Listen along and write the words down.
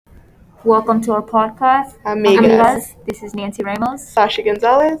Welcome to our podcast, Amigas. This is Nancy Ramos. Sasha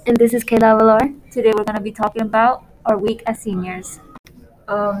Gonzalez. And this is Kayla Valar. Today we're going to be talking about our week as seniors.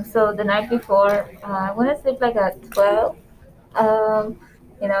 So the night before, I went to sleep like at 12.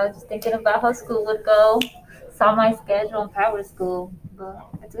 Just thinking about how school would go. Saw my schedule and power school, but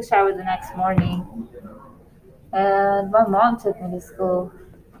I took a shower the next morning. And my mom took me to school.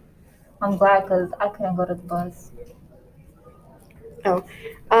 I'm glad because I couldn't go to the bus.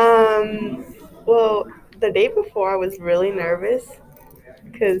 Well, the day before I was really nervous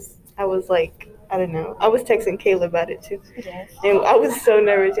because I was like, I don't know. I was texting Kayla about it too. Yes. And I was so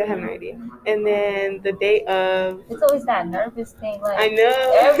nervous, I have no idea. And then the day of... It's always that nervous thing. Like, I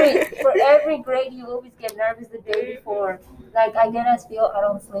know. For every grade, you always get nervous the day before. Like, I get as feel I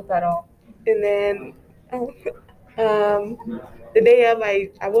don't sleep at all. And then the day of,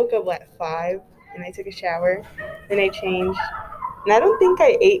 I woke up at 5 and I took a shower. Then I changed. And I don't think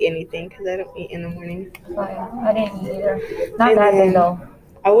I ate anything because I don't eat in the morning. I didn't eat either. Not that day though.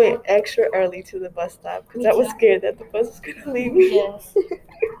 I went extra early to the bus stop because I was scared that the bus was going to leave me. Yes.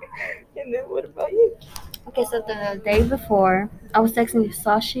 And then what about you? Okay, so the day before, I was texting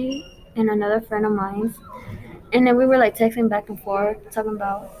Sashi and another friend of mine. And then we were like texting back and forth, talking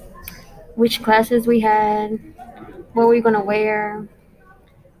about which classes we had, what we were going to wear,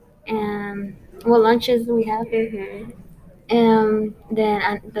 and what lunches we had. Mm-hmm. And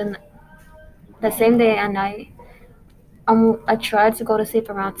then the same day at night, I tried to go to sleep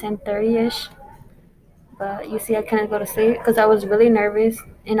around 10:30ish, but you see, I couldn't go to sleep because I was really nervous,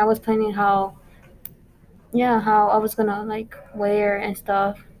 and I was planning how I was gonna like wear and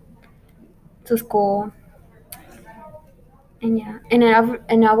stuff to school. And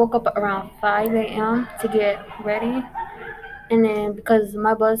I woke up around 5 a.m. to get ready, and then because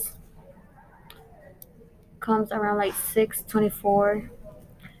my bus comes around like 6:24,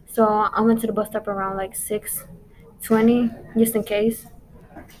 so I went to the bus stop around like 6:20 just in case.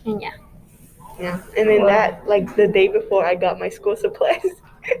 And yeah, and then that like the day before I got my school supplies.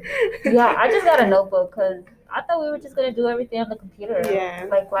 Yeah, I just got a notebook because I thought we were just gonna do everything on the computer. Yeah.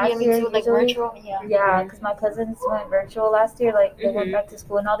 Like last year, like virtual. Yeah, because my cousins went virtual last year. Like they went back to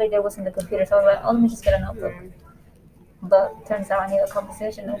school and all they did was in the computer. So I was like, oh, let me just get a notebook. But turns out I need a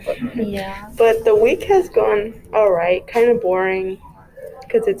composition notebook. Yeah. But the week has gone all right. Kind of boring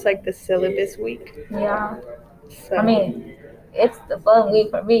because it's like the syllabus week. Yeah. So. I mean, it's the fun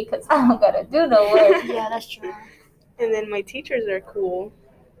week for me because I don't gotta do no work. Yeah, that's true. And then my teachers are cool.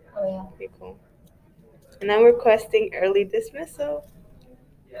 Oh yeah. Pretty cool. And I'm requesting early dismissal.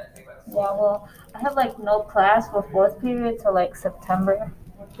 Yeah, well, I have like no class for fourth period till like September.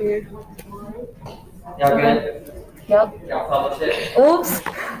 Yeah. Y'all good? Yep. Y'all publish it? Oops.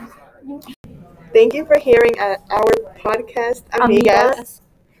 Thank you for hearing our podcast, Amigas.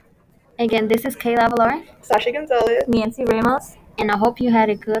 Again, this is Kayla Valar. Sasha Gonzalez. Nancy Ramos. And I hope you had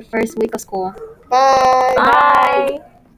a good first week of school. Bye. Bye.